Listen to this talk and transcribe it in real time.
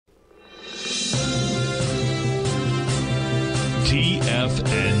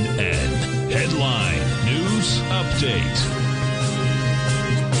TFNN. Headline News Update.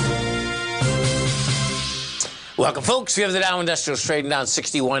 Welcome, folks. We have the Dow Industrials trading down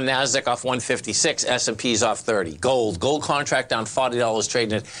 61, NASDAQ off 156, S&P's off 30. Gold contract down $40,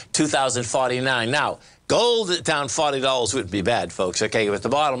 trading at $2,049. Now, gold down $40 wouldn't be bad, folks, okay? But the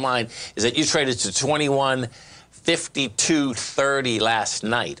bottom line is that you traded to 21.5230 last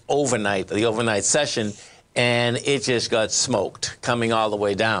night, the overnight session, and it just got smoked, coming all the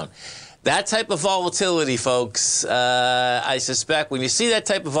way down. That type of volatility, folks, I suspect when you see that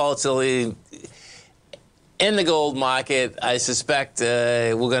type of volatility in the gold market, I suspect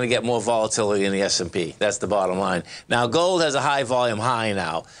we're going to get more volatility in the S&P. That's the bottom line. Now, gold has a high volume high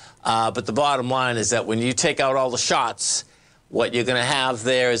now, but the bottom line is that when you take out all the shots, what you're going to have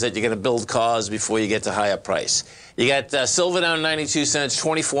there is that you're going to build cause before you get to higher price. You got silver down 92 cents,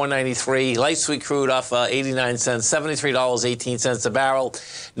 24.93. Light sweet crude off 89 cents, $73.18 a barrel.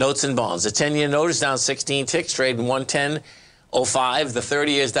 Notes and bonds. The 10-year note is down 16 ticks, trading 110.05. The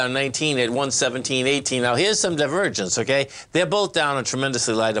 30 years down 19 at 117.18. Now, here's some divergence, okay? They're both down a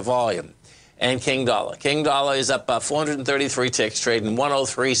tremendously lighter volume. And King Dollar. King Dollar is up 433 ticks, trading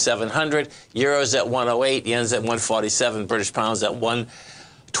 103.700. Euros at 108. Yen's at 147. British pounds at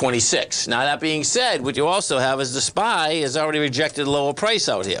 126. Now, that being said, what you also have is the SPY has already rejected a lower price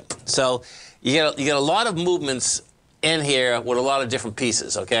out here. So you get a lot of movements in here with a lot of different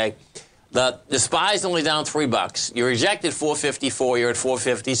pieces, okay? The SPY is only down $3. You rejected 454. You're at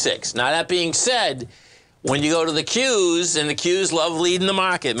 456. Now, that being said, when you go to the Qs, and the Qs love leading the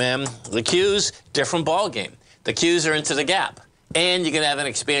market, man. The Qs, different ball game. The Qs are into the gap, and you're going to have an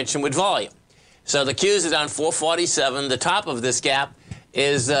expansion with volume. So the Qs are down 447. The top of this gap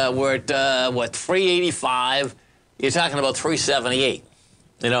is we're at what, 385. You're talking about 378.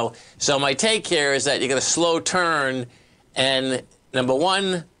 You know, so my take here is that you're going to slow turn, and number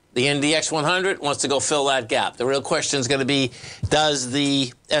one, the NDX 100 wants to go fill that gap. The real question is going to be, does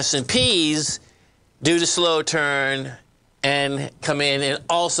the S&Ps do the slow turn and come in and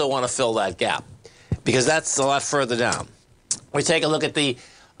also want to fill that gap? Because that's a lot further down. We take a look at the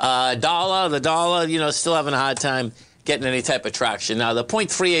dollar. The dollar, you know, still having a hard time getting any type of traction. Now, the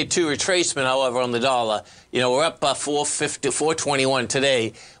 0.382 retracement, however, on the dollar, you know, we're up 421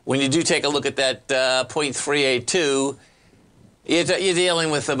 today. When you do take a look at that 0.382, you're dealing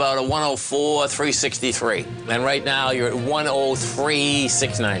with about a 104.363. And right now, you're at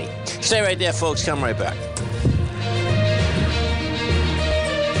 103.690. Stay right there, folks. Come right back.